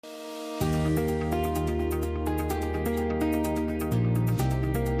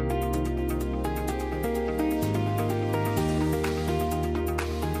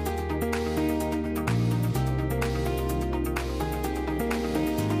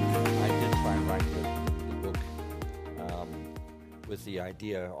The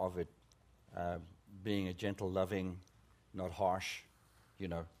idea of it being a gentle, loving, not harsh.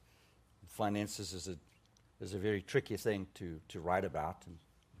 Finances is a very tricky thing to write about, and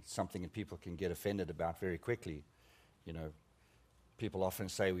it's something that people can get offended about very quickly. People often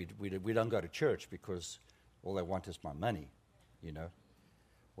say we don't go to church because all they want is my money.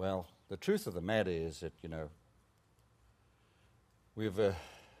 Well, the truth of the matter is that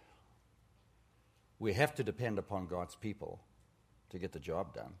we have to depend upon God's people to get the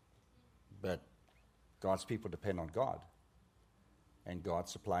job done. But God's people depend on God. And God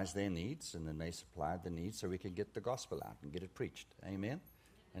supplies their needs, and then they supply the needs so we can get the gospel out and get it preached. Amen?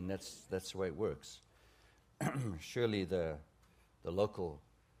 And that's the way it works. Surely the local,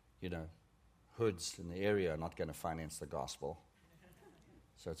 hoods in the area are not going to finance the gospel.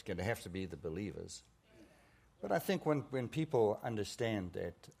 So it's going to have to be the believers. But I think when people understand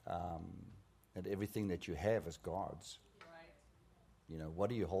that everything that you have is God's,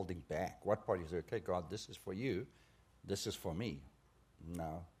 what are you holding back? What part you say, okay, God, this is for you, this is for me?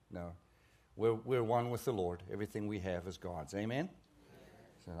 No. We're one with the Lord. Everything we have is God's. Amen?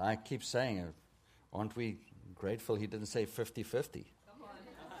 So I keep saying, aren't we grateful he didn't say 50-50?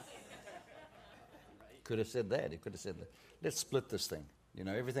 Could have said that. He could have said that. Let's split this thing.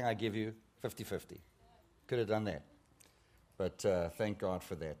 Everything I give you, 50-50. Could have done that. But thank God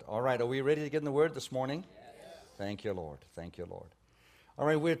for that. All right, are we ready to get in the Word this morning? Yes. Thank you, Lord. Thank you, Lord. All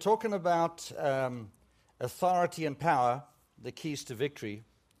right, we're talking about authority and power, the keys to victory,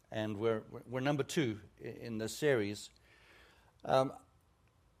 and we're number 2 in this series.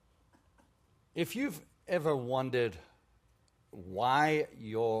 If you've ever wondered why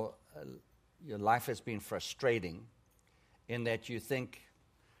your life has been frustrating, in that you think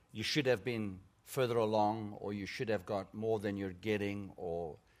you should have been further along, or you should have got more than you're getting,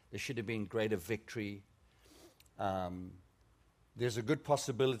 or there should have been greater victory, there's a good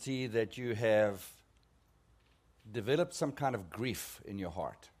possibility that you have developed some kind of grief in your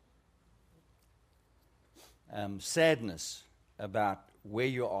heart. Sadness about where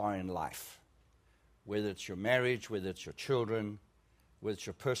you are in life, whether it's your marriage, whether it's your children, whether it's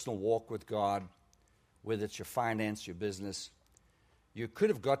your personal walk with God, whether it's your finance, your business. You could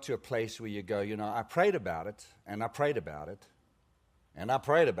have got to a place where you go, I prayed about it, and I prayed about it, and I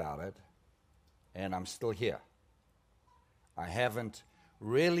prayed about it, and I'm still here. I haven't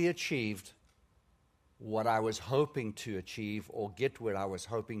really achieved what I was hoping to achieve or get where I was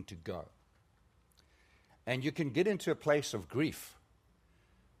hoping to go. And you can get into a place of grief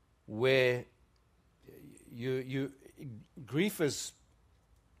where grief is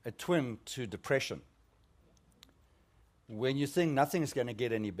a twin to depression. When you think nothing is going to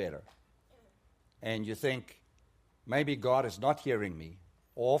get any better, and you think maybe God is not hearing me,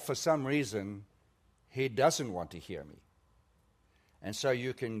 or for some reason he doesn't want to hear me. And so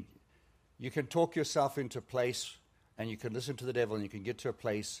you can talk yourself into a place, and you can listen to the devil, and you can get to a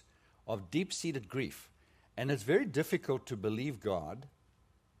place of deep-seated grief. And it's very difficult to believe God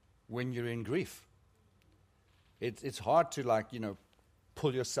when you're in grief. It's hard to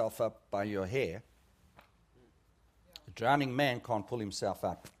pull yourself up by your hair. A drowning man can't pull himself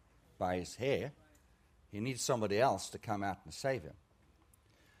up by his hair. He needs somebody else to come out and save him.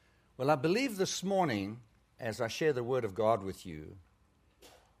 Well, I believe this morning, as I share the Word of God with you,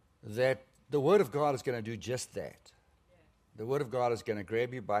 that the Word of God is going to do just that. The Word of God is going to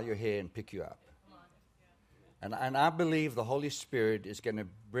grab you by your hair and pick you up. And I believe the Holy Spirit is going to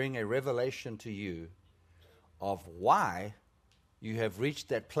bring a revelation to you of why you have reached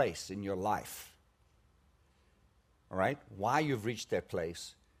that place in your life. All right? Why you've reached that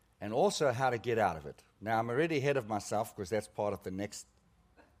place, and also how to get out of it. Now, I'm already ahead of myself because that's part of the next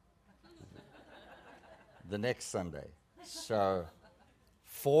Sunday. So,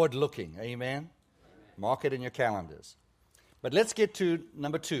 forward-looking, amen? Mark it in your calendars. But let's get to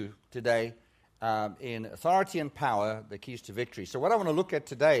number 2 today, in authority and power, the keys to victory. So what I want to look at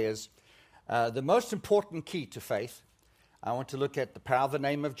today is the most important key to faith. I want to look at the power of the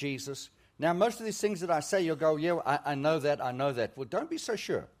name of Jesus. Now, most of these things that I say, you'll go, yeah, I know that. Well, don't be so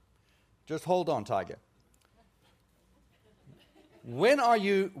sure. Just hold on, Tiger. When are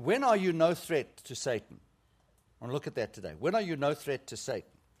you no threat to Satan? I want to look at that today. When are you no threat to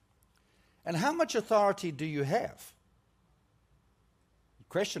Satan? And how much authority do you have?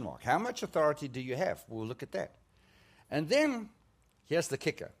 Question mark. How much authority do you have? We'll look at that. And then, here's the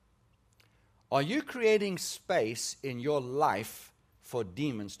kicker. Are you creating space in your life for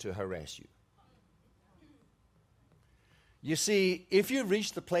demons to harass you? You see, if you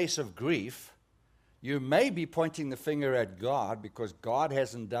reach the place of grief, you may be pointing the finger at God because God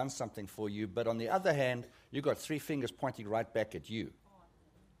hasn't done something for you, but on the other hand, you've got 3 fingers pointing right back at you.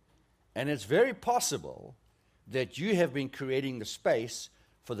 And it's very possible that you have been creating the space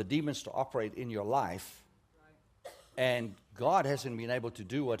for the demons to operate in your life, and God hasn't been able to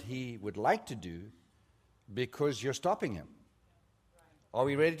do what He would like to do because you're stopping Him. Are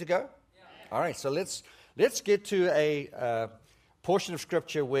we ready to go? All right, so let's get to a portion of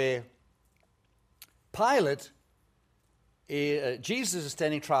Scripture where Jesus is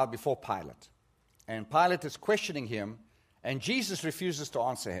standing trial before Pilate, and Pilate is questioning him, and Jesus refuses to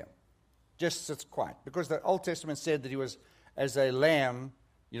answer him. Just sits quiet, because the Old Testament said that he was as a lamb,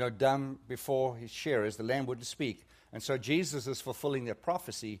 dumb before his shearers. The lamb wouldn't speak, and so Jesus is fulfilling that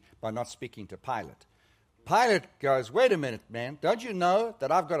prophecy by not speaking to Pilate. Pilate goes, wait a minute, man, don't you know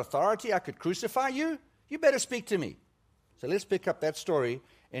that I've got authority? I could crucify you? You better speak to me. So let's pick up that story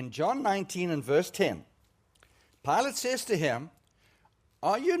in John 19 and verse 10. Pilate says to him,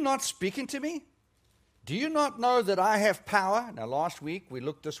 are you not speaking to me? Do you not know that I have power? Now, last week we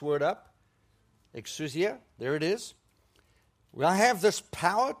looked this word up. Exousia, there it is. Well, I have this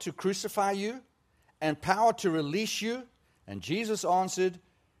power to crucify you and power to release you. And Jesus answered,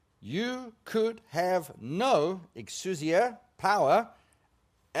 you could have no exousia, power,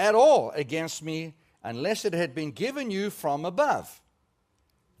 at all against me unless it had been given you from above.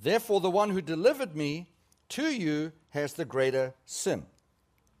 Therefore, the one who delivered me to you has the greater sin.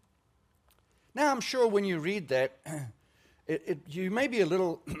 Now, I'm sure when you read that, you may be a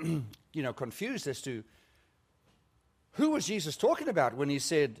little confused as to who was Jesus talking about when he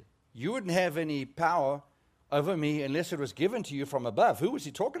said, you wouldn't have any power over me unless it was given to you from above. Who was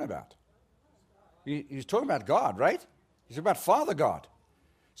he talking about? He's talking about God, right? He's about Father God.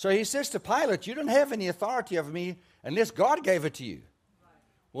 So he says to Pilate, you don't have any authority over me unless God gave it to you.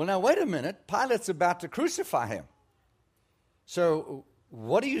 Well, now, wait a minute. Pilate's about to crucify him. So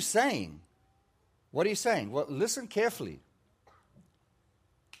what are you saying? What are you saying? Well, listen carefully.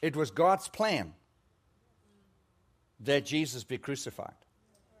 It was God's plan that Jesus be crucified.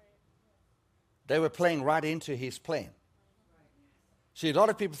 They were playing right into his plan. See, a lot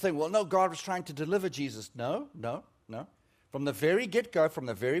of people think, well, no, God was trying to deliver Jesus. No. From the very get-go, from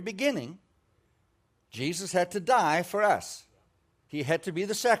the very beginning, Jesus had to die for us. He had to be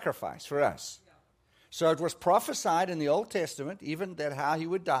the sacrifice for us. So it was prophesied in the Old Testament, even that how he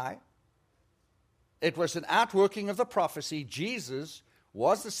would die. It was an outworking of the prophecy. Jesus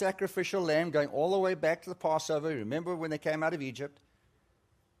was the sacrificial lamb going all the way back to the Passover. Remember when they came out of Egypt?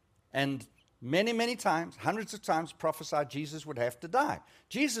 And many, many times, hundreds of times, prophesied Jesus would have to die.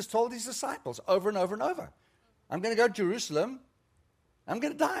 Jesus told his disciples over and over and over, I'm going to go to Jerusalem. I'm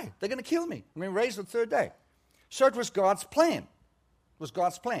going to die. They're going to kill me. I'm going to raise on the 3rd day. So it was God's plan. It was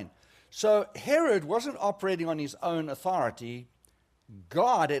God's plan. So Herod wasn't operating on his own authority.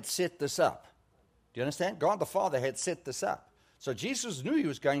 God had set this up. Do you understand? God the Father had set this up. So Jesus knew he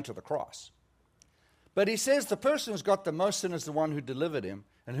was going to the cross. But he says the person who's got the most sin is the one who delivered him.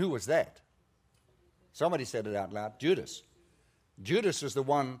 And who was that? Somebody said it out loud. Judas. Judas is the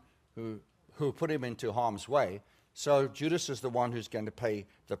one who put him into harm's way. So Judas is the one who's going to pay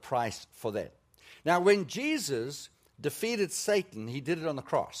the price for that. Now, when Jesus defeated Satan, he did it on the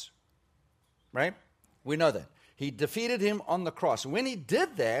cross. Right? We know that. He defeated him on the cross. And when he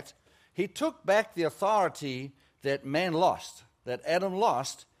did that, he took back the authority that man lost, that Adam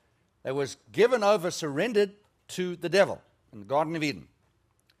lost, that was given over, surrendered to the devil in the Garden of Eden.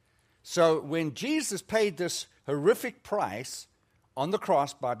 So when Jesus paid this horrific price on the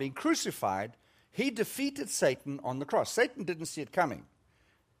cross by being crucified, he defeated Satan on the cross. Satan didn't see it coming.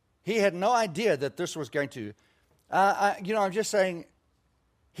 He had no idea that this was going to, I'm just saying,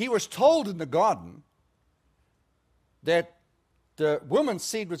 he was told in the garden that the woman's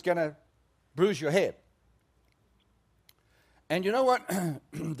seed was going to bruise your head. And you know what?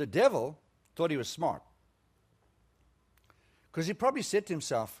 The devil thought he was smart. Because he probably said to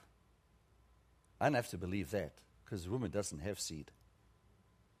himself, I don't have to believe that, because the woman doesn't have seed.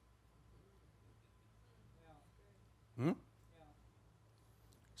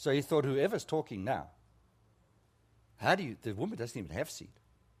 So he thought, whoever's talking now, the woman doesn't even have seed.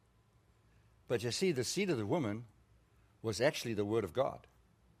 But you see, the seed of the woman was actually the word of God.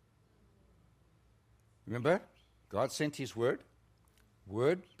 Remember? God sent his word.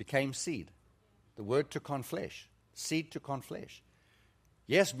 Word became seed. The word took on flesh. Seed took on flesh.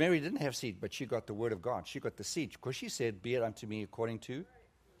 Yes, Mary didn't have seed, but she got the word of God. She got the seed because she said, be it unto me according to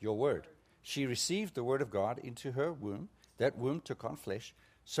your word. She received the word of God into her womb. That womb took on flesh.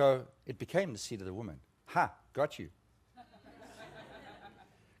 So it became the seed of the woman. Ha, got you.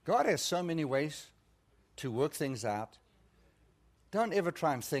 God has so many ways to work things out. Don't ever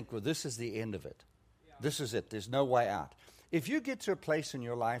try and think, well, this is the end of it. Yeah. This is it. There's no way out. If you get to a place in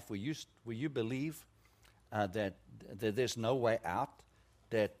your life where you believe that there's no way out,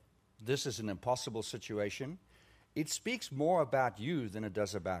 that this is an impossible situation, it speaks more about you than it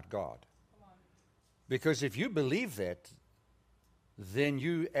does about God. Because if you believe that, then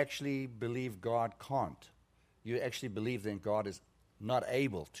you actually believe God can't. You actually believe that God is not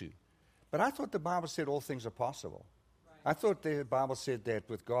able to. But I thought the Bible said all things are possible. Right. I thought the Bible said that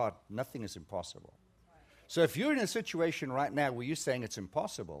with God, nothing is impossible. Right. So if you're in a situation right now where you're saying it's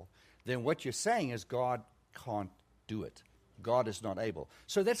impossible, then what you're saying is God can't do it. God is not able.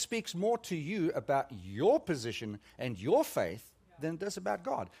 So that speaks more to you about your position and your faith than it does about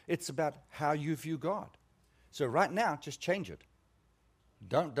God. It's about how you view God. So right now, just change it.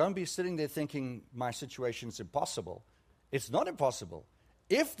 Don't be sitting there thinking my situation's impossible. It's not impossible.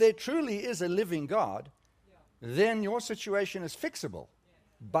 If there truly is a living God, then your situation is fixable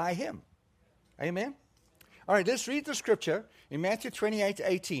by Him. Amen? All right, let's read the scripture in Matthew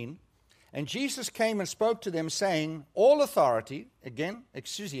 28:18. And Jesus came and spoke to them, saying, all authority, again,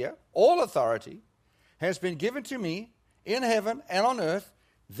 exousia, all authority has been given to me in heaven and on earth.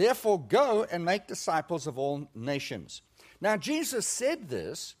 Therefore go and make disciples of all nations. Now, Jesus said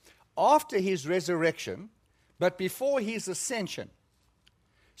this after His resurrection, but before His ascension.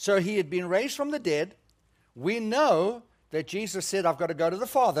 So He had been raised from the dead. We know that Jesus said, I've got to go to the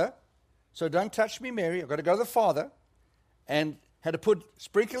Father, so don't touch me, Mary. I've got to go to the Father, and had to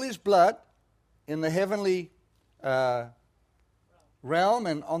sprinkle His blood in the heavenly realm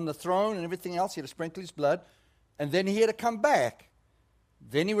and on the throne and everything else. He had to sprinkle His blood, and then He had to come back.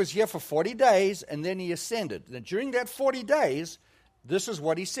 Then He was here for 40 days, and then He ascended. And during that 40 days, this is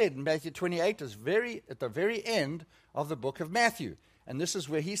what He said in Matthew 28, is at the very end of the book of Matthew. And this is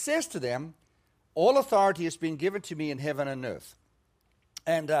where He says to them, all authority has been given to me in heaven and earth.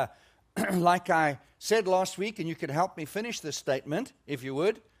 And like I said last week, and you could help me finish this statement, if you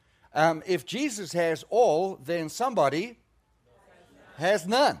would, if Jesus has all, then somebody has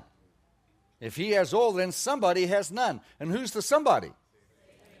none. If He has all, then somebody has none. And who's the somebody?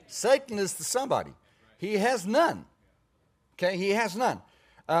 Satan is the somebody. He has none. Okay, He has none.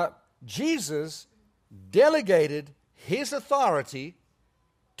 Jesus delegated His authority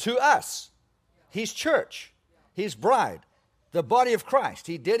to us, His church, His bride, the body of Christ.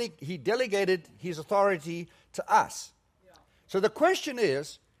 He delegated His authority to us. So the question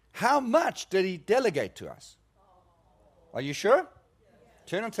is, how much did He delegate to us? Are you sure?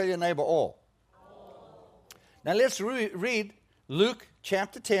 Turn and tell your neighbor all. Now let's read Luke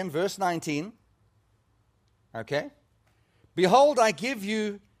chapter 10, verse 19. Okay? Behold, I give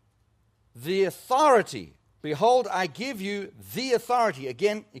you the authority. Behold, I give you the authority.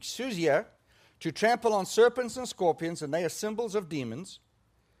 Again, exousia, to trample on serpents and scorpions, and they are symbols of demons,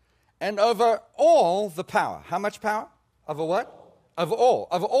 and over all the power. How much power? Over what? Over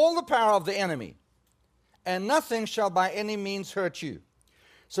all the power of the enemy. And nothing shall by any means hurt you.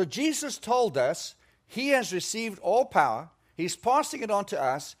 So Jesus told us He has received all power. He's passing it on to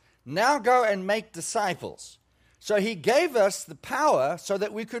us. Now go and make disciples. So He gave us the power so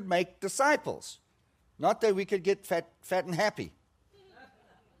that we could make disciples. Not that we could get fat and happy,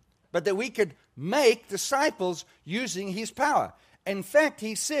 but that we could make disciples using His power. In fact,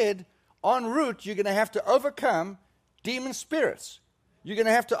 He said, en route, you're going to have to overcome demon spirits. You're going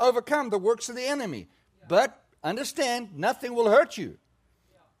to have to overcome the works of the enemy. But understand, nothing will hurt you.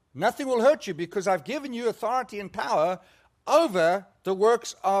 Nothing will hurt you because I've given you authority and power over the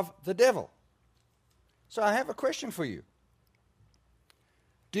works of the devil. So I have a question for you.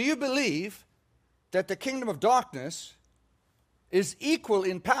 Do you believe that the kingdom of darkness is equal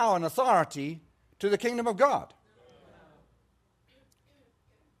in power and authority to the kingdom of God?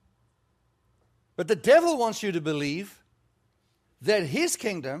 But the devil wants you to believe that his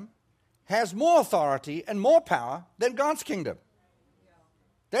kingdom has more authority and more power than God's kingdom.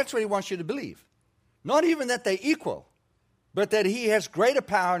 That's what he wants you to believe. Not even that they're equal, but that he has greater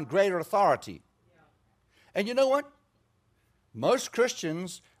power and greater authority. And you know what? Most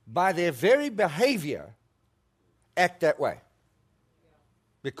Christians, by their very behavior, act that way.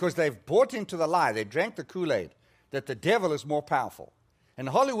 Because they've bought into the lie, they drank the Kool-Aid, that the devil is more powerful. And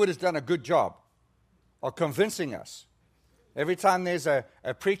Hollywood has done a good job of convincing us. Every time there's a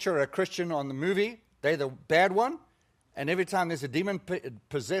preacher or a Christian on the movie, they're the bad one. And every time there's a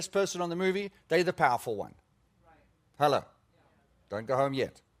demon-possessed person on the movie, they're the powerful one. Right. Hello. Yeah. Don't go home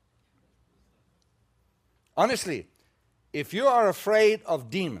yet. Honestly, if you are afraid of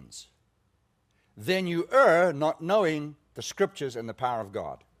demons, then you err not knowing the scriptures and the power of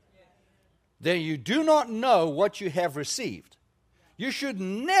God. Then you do not know what you have received. You should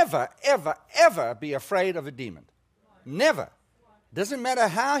never, ever, ever be afraid of a demon. Never. Doesn't matter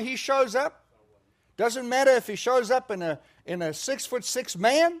how he shows up. Doesn't matter if he shows up in a 6'6"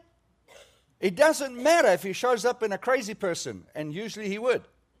 man. It doesn't matter if he shows up in a crazy person, and usually he would.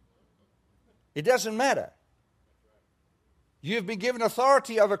 It doesn't matter. You've been given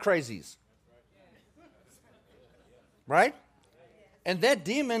authority over crazies. Right? And that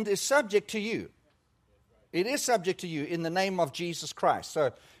demon is subject to you. It is subject to you in the name of Jesus Christ.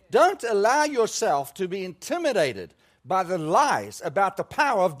 So don't allow yourself to be intimidated by the lies about the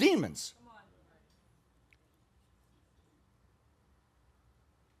power of demons.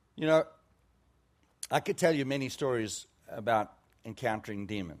 You know, I could tell you many stories about encountering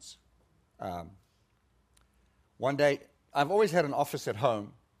demons. One day, I've always had an office at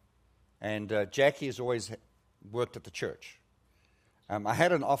home, and Jackie has always worked at the church. I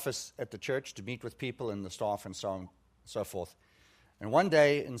had an office at the church to meet with people and the staff and so on and so forth. And one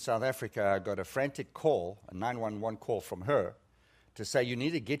day in South Africa, I got a frantic call, a 911 call from her, to say, you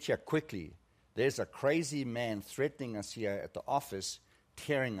need to get here quickly. There's a crazy man threatening us here at the office,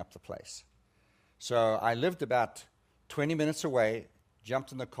 tearing up the place. So I lived about 20 minutes away,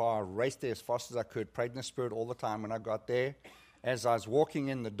 jumped in the car, raced there as fast as I could, prayed in the Spirit all the time. When I got there, as I was walking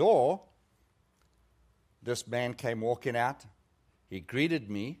in the door, this man came walking out. He greeted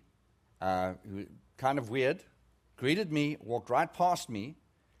me, kind of weird, greeted me, walked right past me,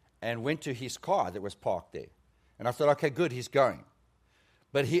 and went to his car that was parked there. And I thought, okay, good, he's going.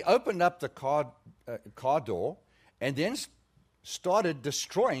 But he opened up the car door and then started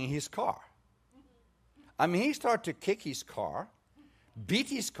destroying his car. I mean, he started to kick his car, beat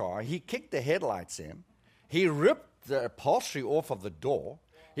his car. He kicked the headlights in. He ripped the upholstery off of the door.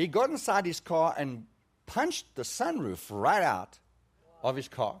 He got inside his car and punched the sunroof right out of his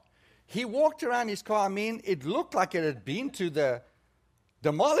car. He walked around his car. I mean, it looked like it had been to the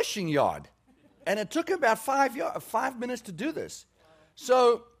demolishing yard. And it took about 5 minutes to do this.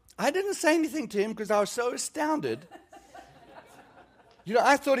 So I didn't say anything to him because I was so astounded. You know,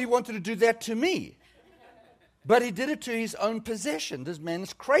 I thought he wanted to do that to me. But he did it to his own possession. This man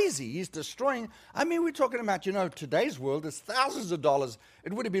is crazy. He's destroying. I mean, we're talking about, you know, today's world is thousands of dollars.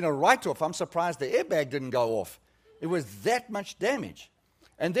 It would have been a write-off. I'm surprised the airbag didn't go off. It was that much damage.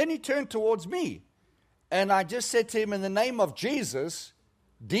 And then he turned towards me. And I just said to him, in the name of Jesus,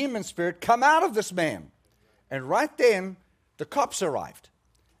 demon spirit, come out of this man. And right then, the cops arrived.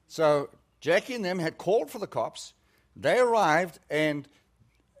 So Jackie and them had called for the cops. They arrived, and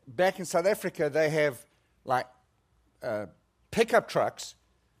back in South Africa, they have like pickup trucks,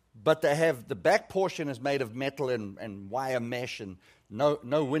 but they have the back portion is made of metal and wire mesh and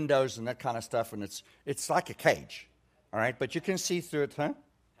no windows and that kind of stuff, and it's like a cage, all right? But you can see through it, huh?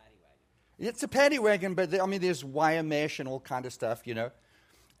 Paddy wagon. It's a paddy wagon, but I mean, there's wire mesh and all kind of stuff, you know.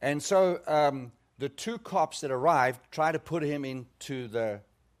 And so the two cops that arrived tried to put him into the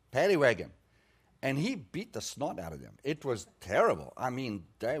paddy wagon. And he beat the snot out of them. It was terrible. I mean,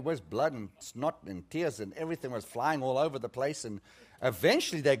 there was blood and snot and tears and everything was flying all over the place. And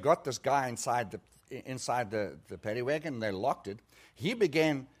eventually they got this guy inside the paddy wagon and they locked it. He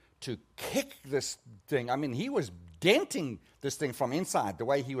began to kick this thing. I mean, he was denting this thing from inside, the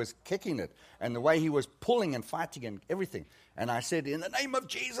way he was kicking it and the way he was pulling and fighting and everything. And I said, in the name of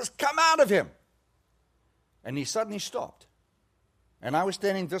Jesus, come out of him. And he suddenly stopped. And I was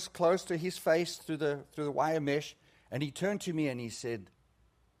standing this close to his face through the wire mesh, and he turned to me and he said,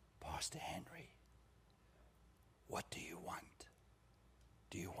 Pastor Henry, what do you want?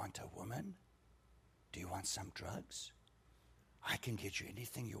 Do you want a woman? Do you want some drugs? I can get you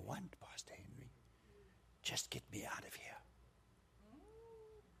anything you want, Pastor Henry. Just get me out of here.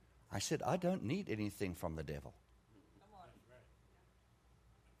 I said, I don't need anything from the devil.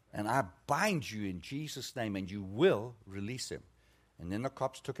 And I bind you in Jesus' name, and you will release him. And then the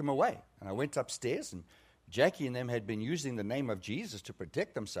cops took him away. And I went upstairs, and Jackie and them had been using the name of Jesus to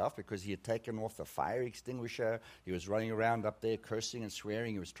protect himself because he had taken off the fire extinguisher. He was running around up there cursing and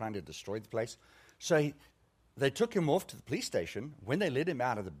swearing. He was trying to destroy the place. So they took him off to the police station. When they let him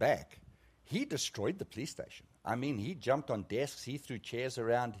out of the back, he destroyed the police station. I mean, he jumped on desks. He threw chairs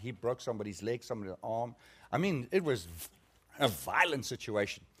around. He broke somebody's leg, somebody's arm. I mean, it was a violent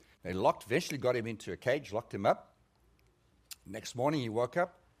situation. They eventually got him into a cage, locked him up. Next morning, he woke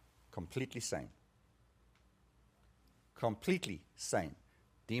up completely sane. Completely sane.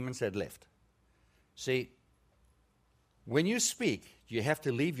 Demons had left. See, when you speak, you have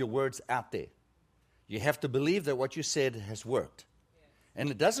to leave your words out there. You have to believe that what you said has worked. And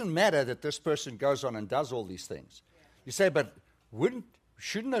it doesn't matter that this person goes on and does all these things. You say, but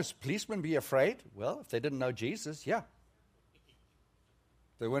shouldn't those policemen be afraid? Well, if they didn't know Jesus, yeah.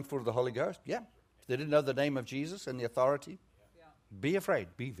 They weren't full of the Holy Ghost, yeah. If they didn't know the name of Jesus and the authority, be afraid.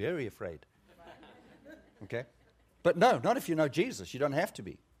 Be very afraid. Okay? But no, not if you know Jesus. You don't have to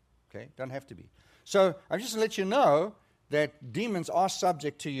be. Okay? Don't have to be. So I'm just going to let you know that demons are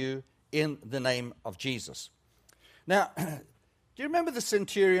subject to you in the name of Jesus. Now, do you remember the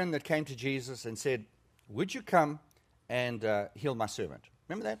centurion that came to Jesus and said, would you come and heal my servant?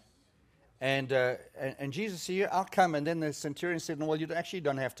 Remember that? And Jesus said, yeah, I'll come. And then the centurion said, no, well, you actually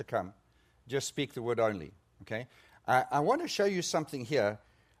don't have to come. Just speak the word only. Okay? I want to show you something here.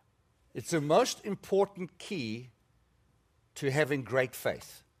 It's the most important key to having great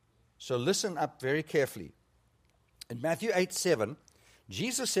faith. So listen up very carefully. In Matthew 8:7,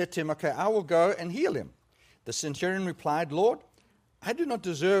 Jesus said to him, okay, I will go and heal him. The centurion replied, Lord, I do not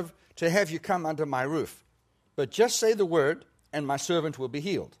deserve to have you come under my roof, but just say the word, and my servant will be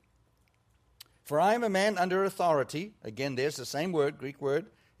healed. For I am a man under authority. Again, there's the same word, Greek word,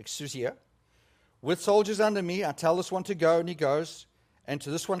 exousia. With soldiers under me, I tell this one to go, and he goes. And to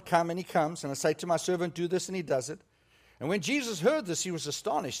this one, come, and he comes. And I say to my servant, do this, and he does it. And when Jesus heard this, he was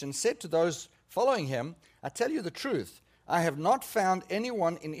astonished and said to those following him, I tell you the truth, I have not found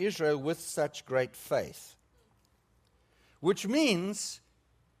anyone in Israel with such great faith. Which means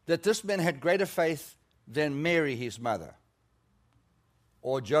that this man had greater faith than Mary, his mother,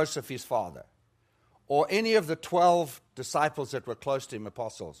 or Joseph, his father, or any of the 12 disciples that were close to him,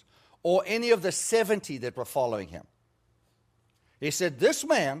 apostles, or any of the 70 that were following him. He said, this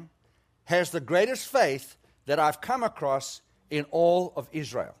man has the greatest faith that I've come across in all of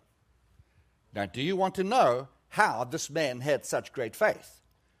Israel. Now, do you want to know how this man had such great faith?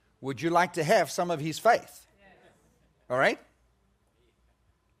 Would you like to have some of his faith? Yes. All right?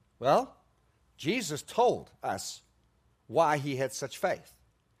 Well, Jesus told us why he had such faith.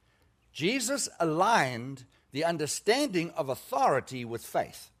 Jesus aligned the understanding of authority with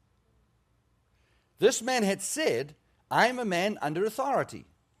faith. This man had said, I am a man under authority.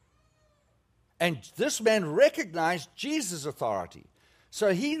 And this man recognized Jesus' authority.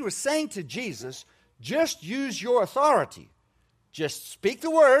 So he was saying to Jesus, just use your authority. Just speak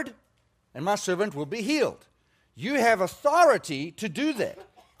the word, and my servant will be healed. You have authority to do that.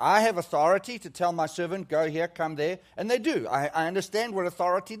 I have authority to tell my servant, go here, come there, and they do. I understand what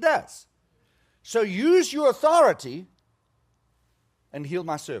authority does. So use your authority and heal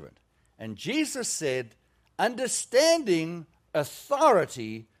my servant. And Jesus said, understanding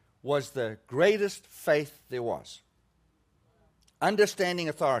authority was the greatest faith there was. Understanding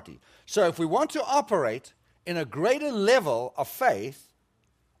authority. So if we want to operate in a greater level of faith,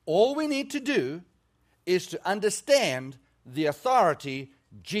 all we need to do is to understand the authority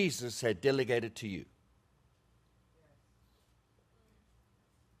Jesus had delegated to you.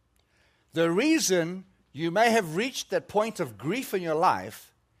 The reason you may have reached that point of grief in your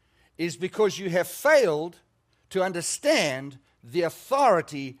life is because you have failed to understand the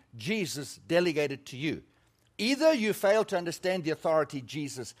authority Jesus delegated to you. Either you fail to understand the authority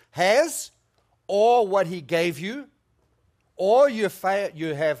Jesus has, or what he gave you, or you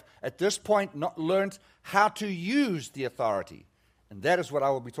have at this point not learned how to use the authority. And that is what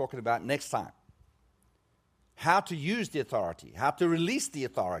I will be talking about next time. How to use the authority, how to release the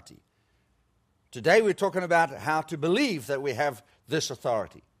authority. Today we're talking about how to believe that we have this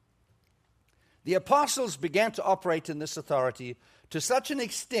authority. The apostles began to operate in this authority to such an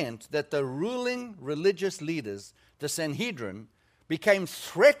extent that the ruling religious leaders, the Sanhedrin, became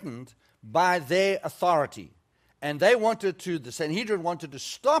threatened by their authority. And the Sanhedrin wanted to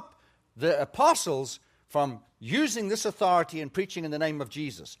stop the apostles from using this authority and preaching in the name of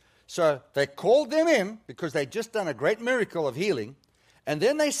Jesus. So they called them in because they'd just done a great miracle of healing. And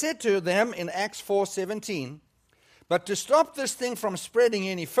then they said to them in Acts 4:17, but to stop this thing from spreading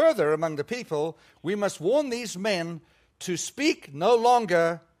any further among the people, we must warn these men to speak no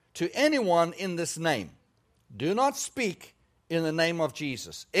longer to anyone in this name. Do not speak in the name of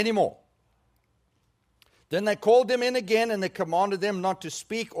Jesus anymore. Then they called them in again, and they commanded them not to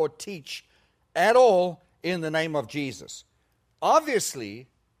speak or teach at all in the name of Jesus. Obviously,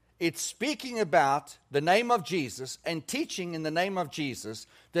 it's speaking about the name of Jesus and teaching in the name of Jesus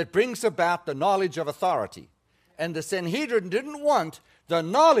that brings about the knowledge of authority. And the Sanhedrin didn't want the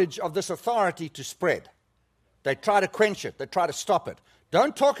knowledge of this authority to spread. They try to quench it. They try to stop it.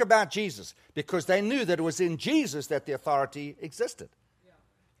 Don't talk about Jesus, because they knew that it was in Jesus that the authority existed. Yeah.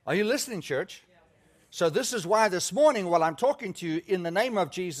 Are you listening, church? Yeah. So this is why this morning, while I'm talking to you in the name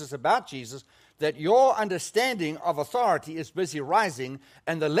of Jesus about Jesus, that your understanding of authority is busy rising,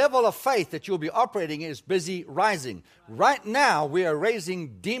 and the level of faith that you'll be operating in is busy rising. Right now, we are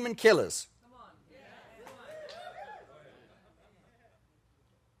raising demon killers.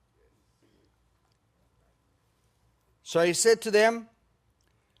 So he said to them,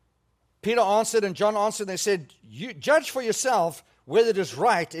 Peter answered and John answered, and they said, you judge for yourself whether it is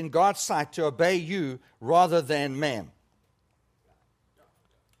right in God's sight to obey you rather than man.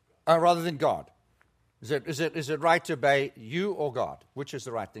 Rather than God. Is it right to obey you or God? Which is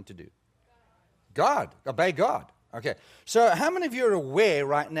the right thing to do? God. Obey God. Okay. So how many of you are aware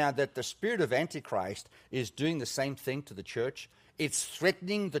right now that the spirit of Antichrist is doing the same thing to the church? It's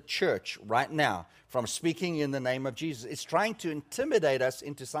threatening the church right now from speaking in the name of Jesus. It's trying to intimidate us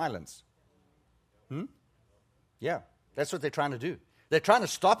into silence. Yeah, that's what they're trying to do. They're trying to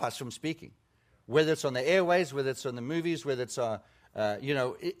stop us from speaking, whether it's on the airways, whether it's on the movies, whether it's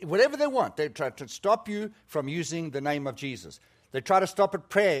whatever they want. They try to stop you from using the name of Jesus. They try to stop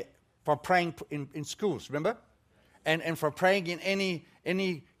it from praying in schools, remember? And from praying in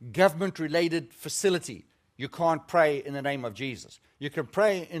any government-related facility. You can't pray in the name of Jesus. You can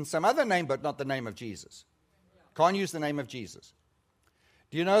pray in some other name, but not the name of Jesus. Can't use the name of Jesus.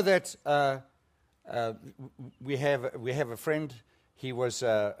 Do you know that we have a friend? He was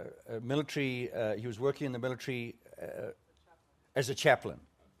a military. He was working in the military as a chaplain.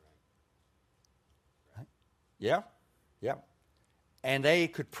 Yeah. And they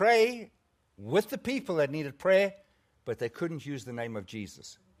could pray with the people that needed prayer, but they couldn't use the name of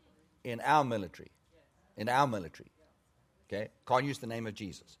Jesus in our military. Okay? Can't use the name of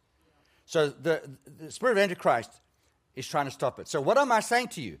Jesus. So the spirit of Antichrist is trying to stop it. So what am I saying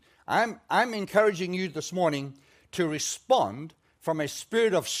to you? I'm encouraging you this morning to respond from a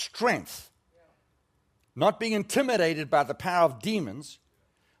spirit of strength, not being intimidated by the power of demons,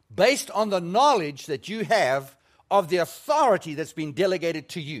 based on the knowledge that you have of the authority that's been delegated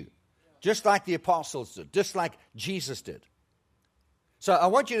to you, just like the apostles did, just like Jesus did. So I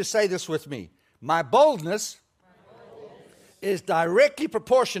want you to say this with me. My boldness is directly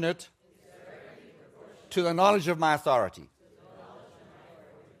proportionate to the knowledge of my authority.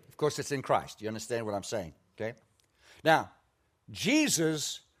 Of course, it's in Christ. You understand what I'm saying? Okay. Now,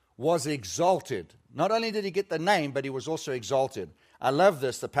 Jesus was exalted. Not only did he get the name, but he was also exalted. I love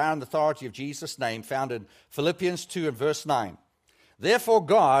this, the power and authority of Jesus' name, found in Philippians 2 and verse 9. Therefore,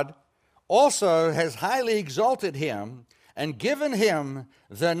 God also has highly exalted him and given him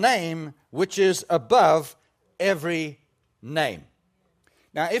the name which is above every name.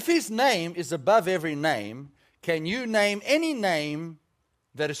 Now, if his name is above every name, can you name any name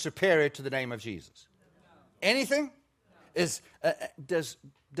that is superior to the name of Jesus? Anything?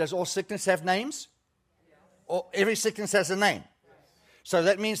 Does all sickness have names? Every sickness has a name. So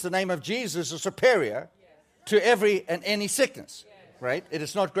that means the name of Jesus is superior to every and any sickness, right? It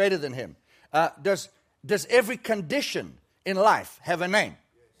is not greater than him. Does every condition in life have a name?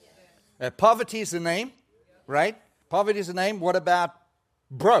 Poverty is a name, right? Poverty is a name. What about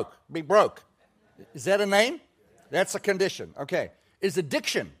broke? Be broke. Is that a name? That's a condition. Okay. Is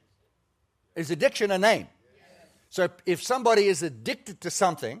addiction a name? So if somebody is addicted to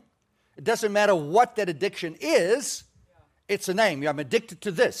something, it doesn't matter what that addiction is, it's a name. I'm addicted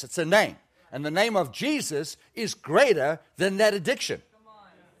to this. It's a name. And the name of Jesus is greater than that addiction.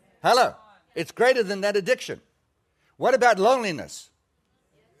 Hello. It's greater than that addiction. What about loneliness?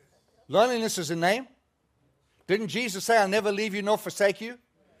 Loneliness is a name. Didn't Jesus say, I'll never leave you nor forsake you?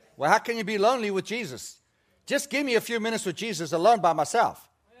 Well, how can you be lonely with Jesus? Just give me a few minutes with Jesus alone by myself.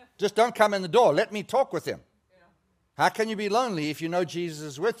 Just don't come in the door. Let me talk with him. How can you be lonely if you know Jesus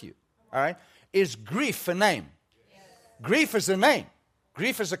is with you? All right. Is grief a name? Grief is a name.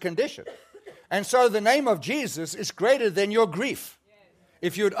 Grief is a condition. And so the name of Jesus is greater than your grief.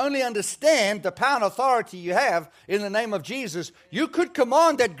 If you would only understand the power and authority you have in the name of Jesus, you could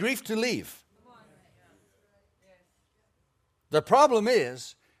command that grief to leave. The problem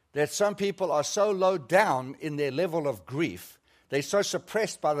is that some people are so low down in their level of grief, they're so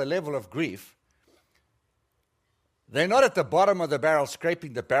suppressed by the level of grief, they're not at the bottom of the barrel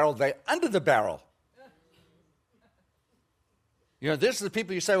scraping the barrel, they're under the barrel. You know, this is the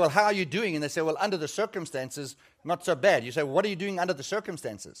people you say, well, how are you doing? And they say, well, under the circumstances, not so bad. You say, well, what are you doing under the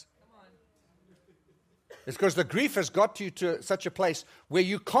circumstances? It's because the grief has got you to such a place where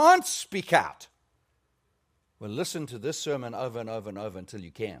you can't speak out. Well, listen to this sermon over and over and over until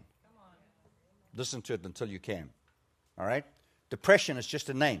you can. Listen to it until you can. All right? Depression is just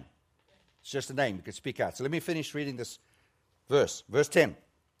a name. It's just a name. You can speak out. So let me finish reading this verse. Verse 10.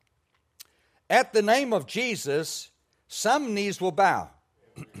 At the name of Jesus, some knees will bow.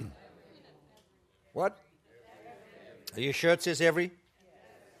 What? Are you sure it says every?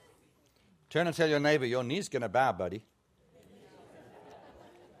 Turn and tell your neighbor, your knee's going to bow, buddy.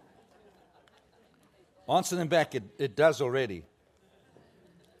 Answer them back, it does already.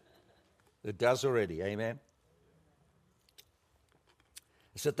 It does already, amen?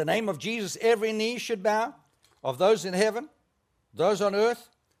 It's at the name of Jesus, every knee should bow, of those in heaven, those on earth,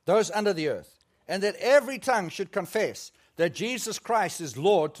 those under the earth, and that every tongue should confess that Jesus Christ is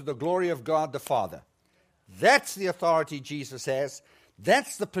Lord to the glory of God the Father. That's the authority Jesus has.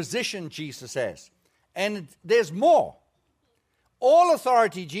 That's the position Jesus has. And there's more. All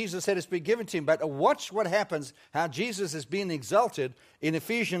authority, Jesus said, has been given to him. But watch what happens, how Jesus is being exalted in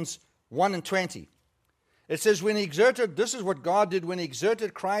Ephesians 1 and 20. It says, when he exerted, this is what God did when he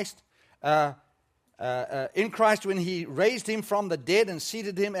exerted Christ, in Christ, when he raised him from the dead and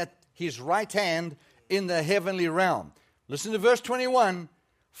seated him at his right hand in the heavenly realm. Listen to verse 21.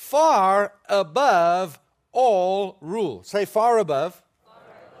 Far above all rule. Say far above. Far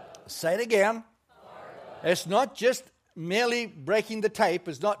above. Say it again. It's not just merely breaking the tape.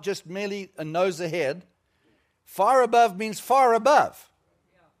 It's not just merely a nose ahead. Far above means far above.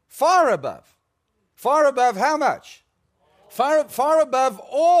 Far above. Far above how much? Far above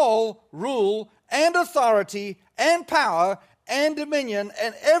all rule and authority and power and dominion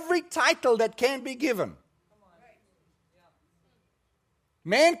and every title that can be given.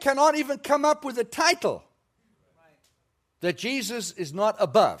 Man cannot even come up with a title that Jesus is not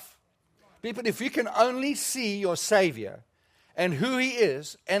above. People, if you can only see your Savior and who He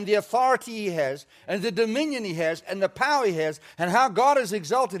is and the authority He has and the dominion He has and the power He has and how God has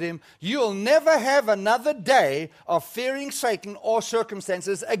exalted Him, you'll never have another day of fearing Satan or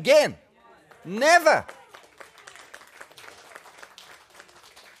circumstances again. Never.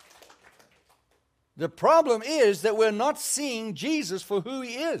 The problem is that we're not seeing Jesus for who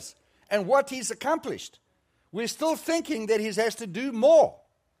He is and what He's accomplished. We're still thinking that He has to do more.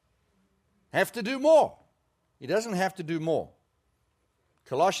 Have to do more. He doesn't have to do more.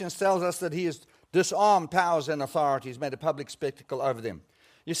 Colossians tells us that He has disarmed powers and authorities, made a public spectacle over them.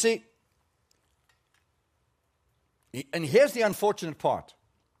 You see, and here's the unfortunate part.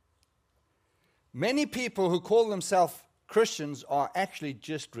 Many people who call themselves Christians are actually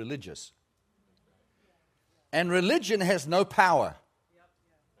just religious. And religion has no power.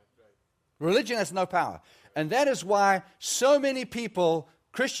 Religion has no power. And that is why so many people,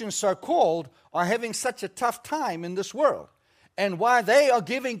 Christians so-called, are having such a tough time in this world. And why they are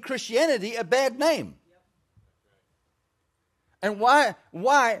giving Christianity a bad name. And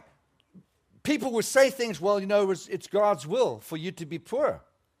why people would say things, well, you know, it's God's will for you to be poor.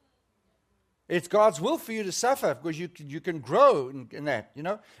 It's God's will for you to suffer because you can grow in that, you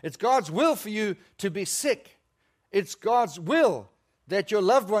know. It's God's will for you to be sick. It's God's will that your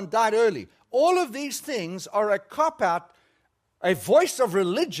loved one died early. All of these things are a cop-out, a voice of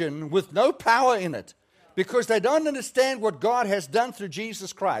religion with no power in it because they don't understand what God has done through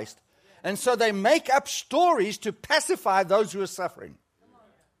Jesus Christ. And so they make up stories to pacify those who are suffering.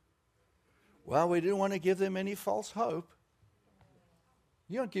 Well, we didn't want to give them any false hope.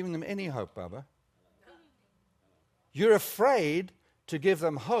 You're not giving them any hope, Bubba. You're afraid to give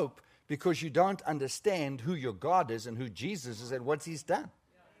them hope because you don't understand who your God is and who Jesus is and what He's done.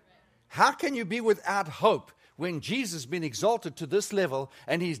 How can you be without hope when Jesus has been exalted to this level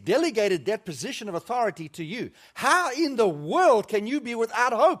and He's delegated that position of authority to you? How in the world can you be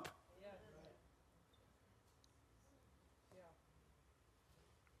without hope?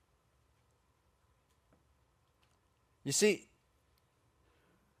 You see,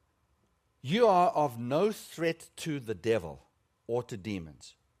 you are of no threat to the devil or to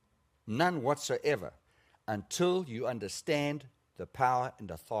demons. None whatsoever, until you understand the power and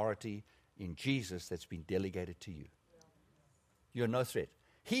authority in Jesus that's been delegated to you. You're no threat.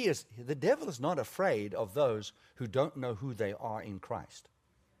 The devil is not afraid of those who don't know who they are in Christ.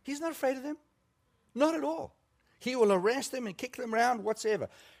 He's not afraid of them. Not at all. He will arrest them and kick them around whatsoever.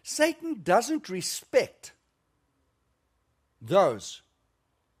 Satan doesn't respect those.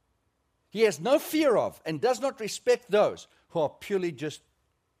 He has no fear of and does not respect those who are purely just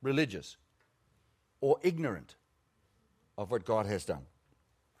religious or ignorant of what God has done.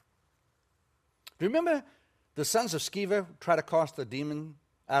 Remember the sons of Sceva try to cast the demon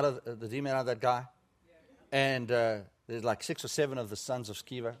out of that guy? And there's like 6 or 7 of the sons of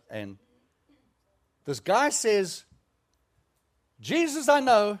Sceva. And this guy says, Jesus I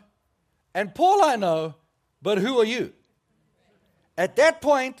know, and Paul I know, but who are you? At that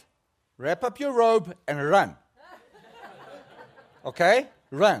point, wrap up your robe and run. Okay?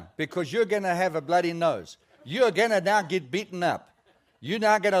 Run, because you're going to have a bloody nose. You're going to now get beaten up. You're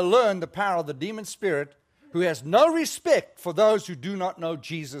now going to learn the power of the demon spirit who has no respect for those who do not know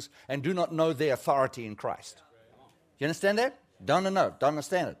Jesus and do not know their authority in Christ. You understand that? Don't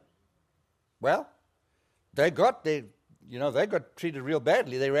understand it. Well, they got treated real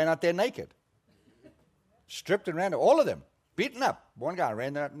badly. They ran out there naked. Stripped and ran out. All of them. Beaten up. One guy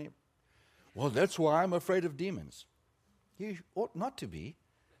ran out and well, that's why I'm afraid of demons. You ought not to be.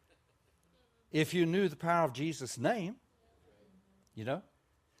 If you knew the power of Jesus' name,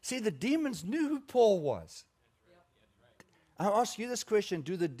 See, the demons knew who Paul was. I'll ask you this question.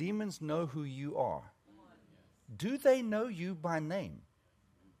 Do the demons know who you are? Do they know you by name?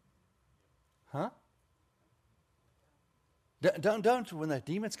 Huh? Don't when the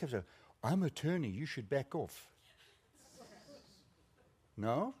demons come, say, I'm attorney, you should back off.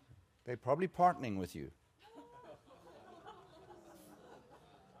 No? They're probably partnering with you.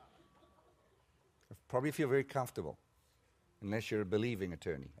 Probably feel very comfortable. Unless you're a believing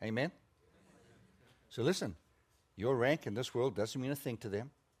attorney. Amen? So listen, your rank in this world doesn't mean a thing to them.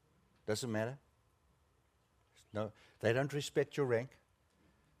 Doesn't matter. No, they don't respect your rank.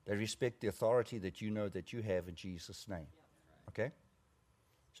 They respect the authority that you know that you have in Jesus' name. Okay?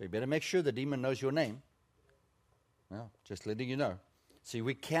 So you better make sure the demon knows your name. Well, just letting you know. See,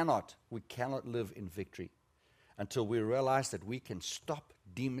 we cannot live in victory until we realize that we can stop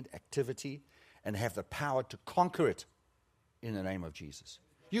demon activity and have the power to conquer it. In the name of Jesus.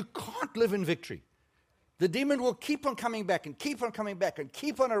 You can't live in victory. The demon will keep on coming back and keep on coming back and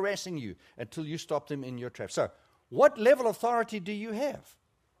keep on harassing you until you stop them in your trap. So, what level of authority do you have?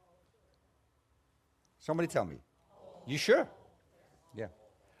 Somebody tell me. You sure? Yeah.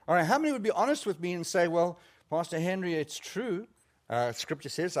 All right, how many would be honest with me and say, well, Pastor Henry, it's true. Scripture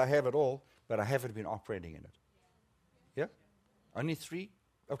says I have it all, but I haven't been operating in it. Yeah? Only 3?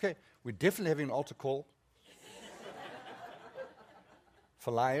 Okay. We're definitely having an altar call. For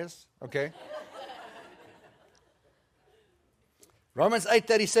liars, okay? Romans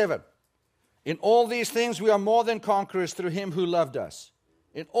 8:37. In all these things we are more than conquerors through him who loved us.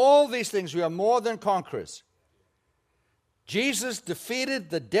 In all these things we are more than conquerors. Jesus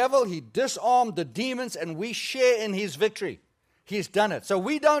defeated the devil, he disarmed the demons, and we share in his victory. He's done it. So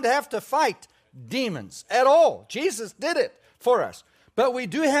we don't have to fight demons at all. Jesus did it for us. But we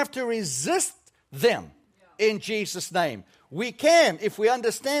do have to resist them in Jesus' name. We can, if we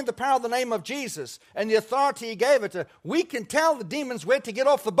understand the power of the name of Jesus and the authority he gave it to, we can tell the demons where to get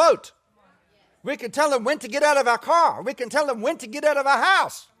off the boat. We can tell them when to get out of our car. We can tell them when to get out of our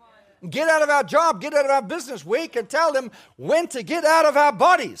house. Get out of our job, get out of our business. We can tell them when to get out of our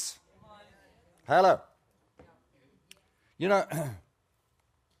bodies. Hello.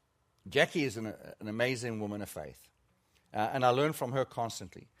 Jackie is an amazing woman of faith. And I learn from her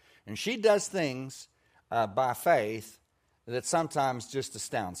constantly. And she does things by faith that sometimes just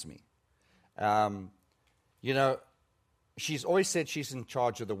astounds me. She's always said she's in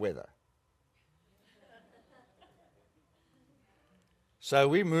charge of the weather. So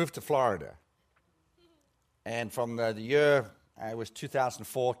we moved to Florida. And from the year, it was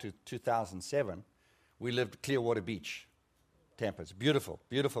 2004 to 2007, we lived at Clearwater Beach, Tampa. It's a beautiful,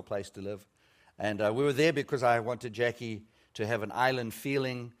 beautiful place to live. And we were there because I wanted Jackie to have an island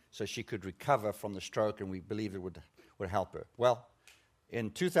feeling so she could recover from the stroke, and we believed it would help her. Well, in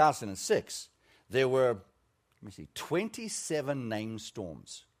 2006, there were, 27 named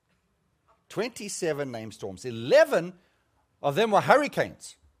storms. 27 named storms. 11 of them were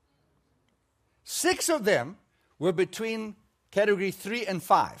hurricanes. 6 of them were between category 3 and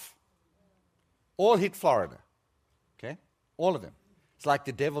 5. All hit Florida. Okay? All of them. It's like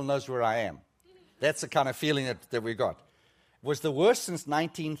the devil knows where I am. That's the kind of feeling that we got. It was the worst since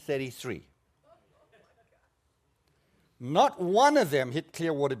 1933. Not one of them hit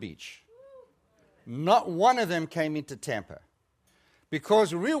Clearwater Beach. Not one of them came into Tampa.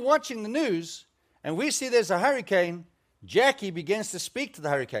 Because we're watching the news and we see there's a hurricane, Jackie begins to speak to the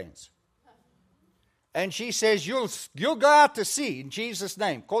hurricanes. And she says, you'll go out to sea in Jesus'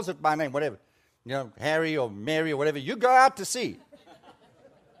 name. Calls it by name, whatever. Harry or Mary or whatever. You go out to sea.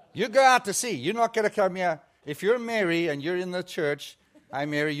 You go out to sea. You're not going to come here. If you're Mary and you're in the church, hi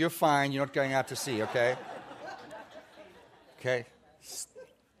Mary, you're fine. You're not going out to sea, okay? Okay.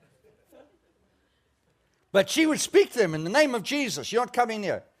 But she would speak to them in the name of Jesus. You're not coming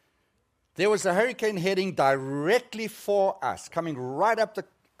here. There was a hurricane heading directly for us, coming right up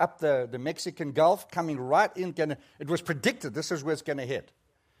the Mexican Gulf, coming right in. It was predicted this is where it's going to hit.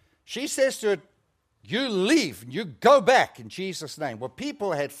 She says to it, you leave, you go back in Jesus' name. Well,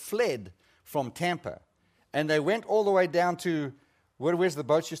 people had fled from Tampa, and they went all the way down to, where's the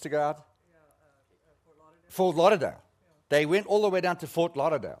boats used to go out? Fort Lauderdale. They went all the way down to Fort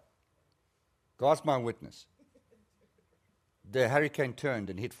Lauderdale. God's my witness. The hurricane turned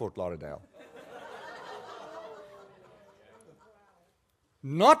and hit Fort Lauderdale.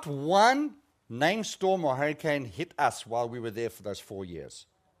 Not one named storm or hurricane hit us while we were there for those 4 years.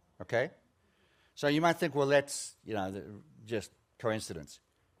 Okay? So you might think, well, that's, just coincidence.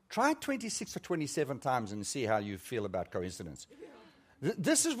 Try 26 or 27 times and see how you feel about coincidence.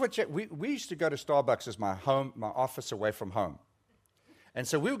 This is what we used to go to Starbucks as my office away from home. And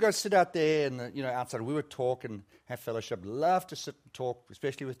so we would go sit out there and, outside. We would talk and have fellowship. Love to sit and talk,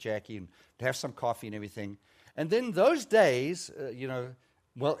 especially with Jackie, and to have some coffee and everything. And then those days,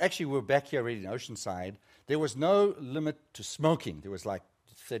 actually we were back here already in Oceanside. There was no limit to smoking. There was like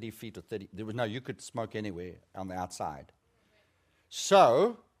 30 feet or 30. You could smoke anywhere on the outside.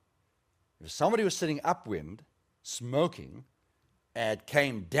 So if somebody was sitting upwind, smoking, and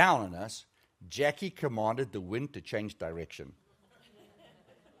came down on us, Jackie commanded the wind to change direction.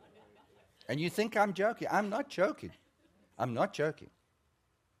 And you think I'm joking. I'm not joking. I'm not joking.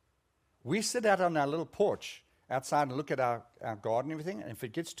 We sit out on our little porch outside and look at our garden and everything, and if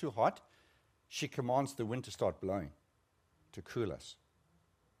it gets too hot, she commands the wind to start blowing to cool us.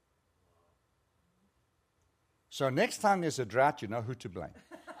 So next time there's a drought, you know who to blame.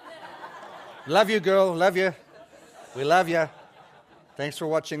 Love you, girl. Love you. We love you. Thanks for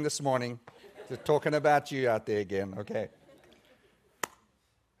watching this morning. They're talking about you out there again. Okay.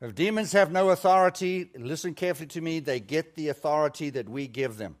 If demons have no authority, listen carefully to me, they get the authority that we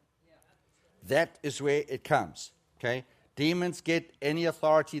give them. That is where it comes. Okay? Demons get any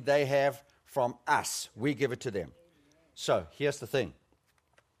authority they have from us. We give it to them. So, here's the thing.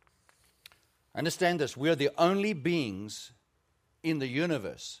 Understand this. We are the only beings in the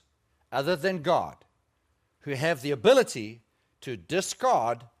universe, other than God, who have the ability to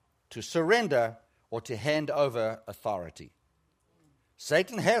discard, to surrender, or to hand over authority.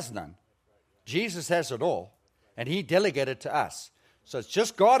 Satan has none. Jesus has it all, and he delegated to us. So it's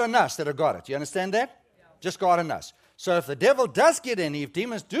just God and us that have got it. You understand that? Yeah. Just God and us. So if the devil does get any, if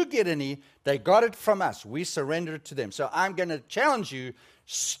demons do get any, they got it from us. We surrendered it to them. So I'm going to challenge you,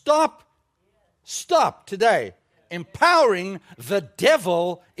 stop today empowering the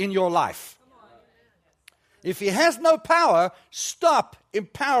devil in your life. If he has no power, stop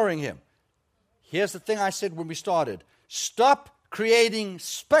empowering him. Here's the thing I said when we started. Stop creating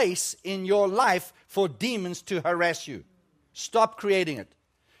space in your life for demons to harass you. Stop creating it.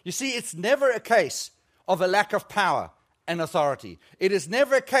 You see, it's never a case of a lack of power and authority. It is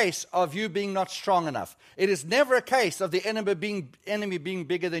never a case of you being not strong enough. It is never a case of the enemy being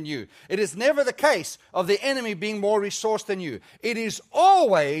bigger than you. It is never the case of the enemy being more resourced than you. It is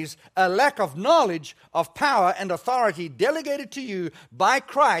always a lack of knowledge of power and authority delegated to you by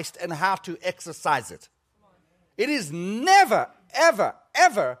Christ and how to exercise it. It is never, ever,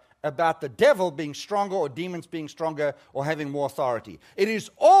 ever about the devil being stronger or demons being stronger or having more authority. It is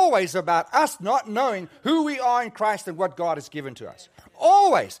always about us not knowing who we are in Christ and what God has given to us.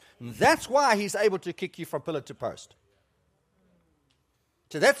 Always. And that's why he's able to kick you from pillar to post.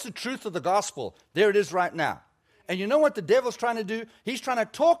 So that's the truth of the gospel. There it is right now. And you know what the devil's trying to do? He's trying to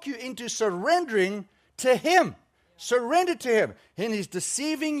talk you into surrendering to him. Surrender to him. And he's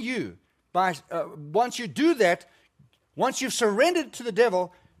deceiving you. Once you do that, once you've surrendered to the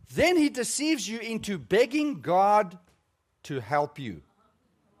devil, then he deceives you into begging God to help you.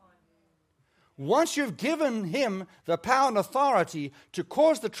 Once you've given him the power and authority to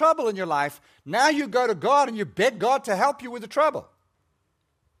cause the trouble in your life, now you go to God and you beg God to help you with the trouble.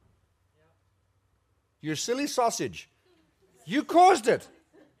 You silly sausage. You caused it.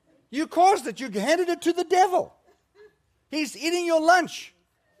 You caused it. You handed it to the devil. He's eating your lunch.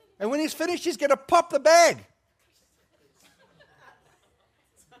 And when he's finished, he's going to pop the bag.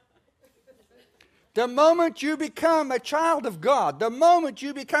 The moment you become a child of God,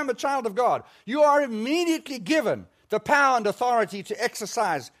 you are immediately given the power and authority to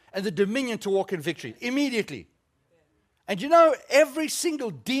exercise and the dominion to walk in victory. Immediately. And you know, every single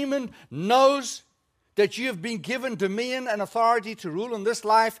demon knows that you have been given dominion and authority to rule in this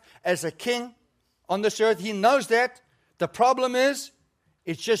life as a king on this earth. He knows that. The problem is,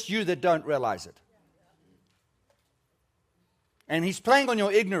 it's just you that don't realize it. And he's playing on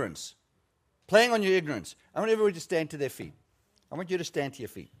your ignorance. I want everybody to stand to their feet. I want you to stand to your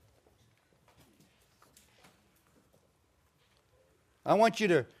feet. I want you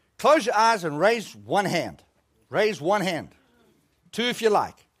to close your eyes and raise one hand. Raise one hand. Two if you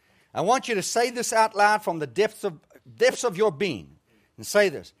like. I want you to say this out loud from the depths of your being. And say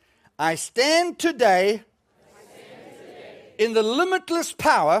this. I stand today in the limitless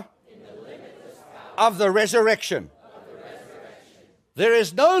power of the resurrection. There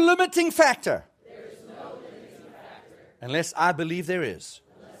is no limiting factor unless I believe there is.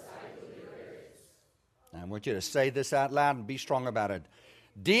 Now, I want you to say this out loud and be strong about it.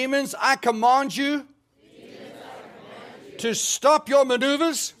 Demons, I command you to stop your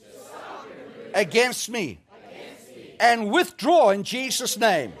maneuvers against me and withdraw in Jesus'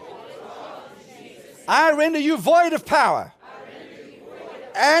 name. I render you void of power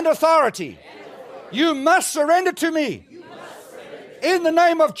and authority. You must surrender to me in the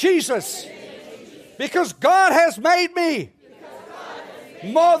name of Jesus, because God has made me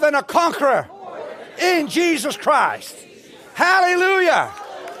more than a conqueror in Jesus Christ. Hallelujah.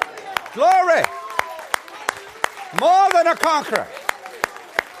 Glory. More than a conqueror.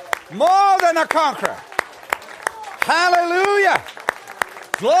 More than a conqueror. Hallelujah.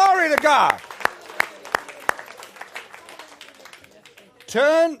 Glory to God.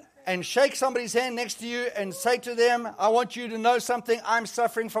 Turn and shake somebody's hand next to you and say to them, I want you to know something. I'm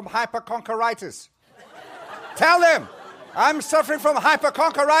suffering from hyperconqueritis. Tell them, I'm suffering from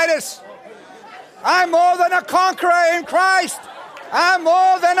hyperconqueritis. I'm more than a conqueror in Christ. I'm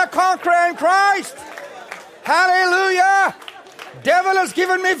more than a conqueror in Christ. Hallelujah. Devil has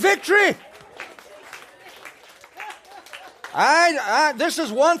given me victory. This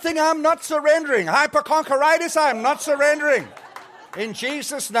is one thing I'm not surrendering. Hyperconqueritis, I'm not surrendering. In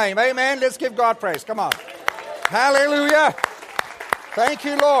Jesus' name, amen. Let's give God praise. Come on. Hallelujah. Thank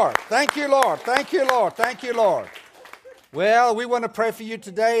you, Lord. Thank you, Lord. Thank you, Lord. Thank you, Lord. Well, we want to pray for you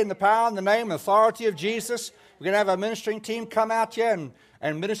today in the power and the name and authority of Jesus. We're going to have our ministering team come out here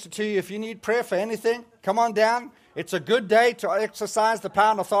and minister to you. If you need prayer for anything, come on down. It's a good day to exercise the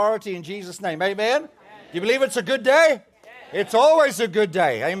power and authority in Jesus' name. Amen? You believe it's a good day? It's always a good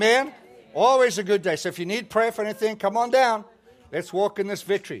day. Amen? Always a good day. So if you need prayer for anything, come on down. Let's walk in this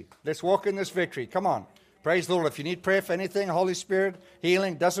victory. Let's walk in this victory. Come on. Praise the Lord. If you need prayer for anything, Holy Spirit,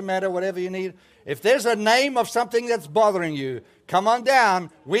 healing, doesn't matter, whatever you need. If there's a name of something that's bothering you, come on down.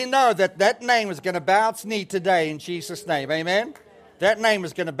 We know that that name is going to bow its knee today in Jesus' name. Amen? That name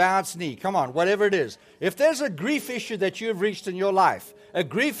is going to bow its knee. Come on, whatever it is. If there's a grief issue that you've reached in your life, a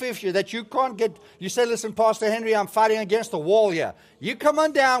grief issue that you can't get, you say, listen, Pastor Henry, I'm fighting against a wall here. You come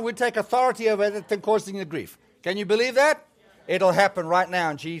on down, we take authority over it and causing the grief. Can you believe that? It'll happen right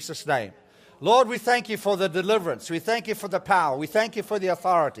now in Jesus' name. Lord, we thank you for the deliverance. We thank you for the power. We thank you for the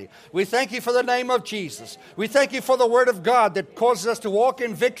authority. We thank you for the name of Jesus. We thank you for the word of God that causes us to walk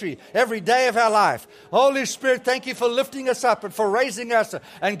in victory every day of our life. Holy Spirit, thank you for lifting us up and for raising us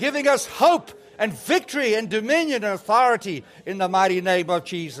and giving us hope and victory and dominion and authority in the mighty name of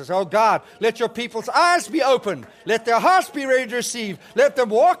Jesus. Oh God, let your people's eyes be open. Let their hearts be ready to receive. Let them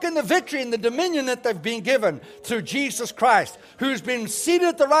walk in the victory and the dominion that they've been given through Jesus Christ, who's been seated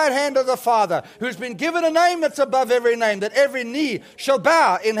at the right hand of the Father, who's been given a name that's above every name, that every knee shall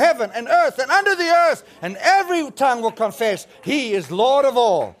bow in heaven and earth and under the earth, and every tongue will confess He is Lord of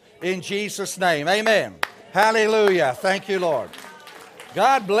all. In Jesus' name, amen. Hallelujah. Thank you, Lord.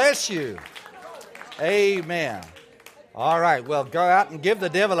 God bless you. Amen. All right, well, go out and give the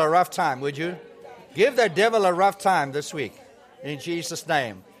devil a rough time, would you? Give the devil a rough time this week, in Jesus'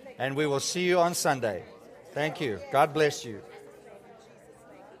 name. And we will see you on Sunday. Thank you. God bless you.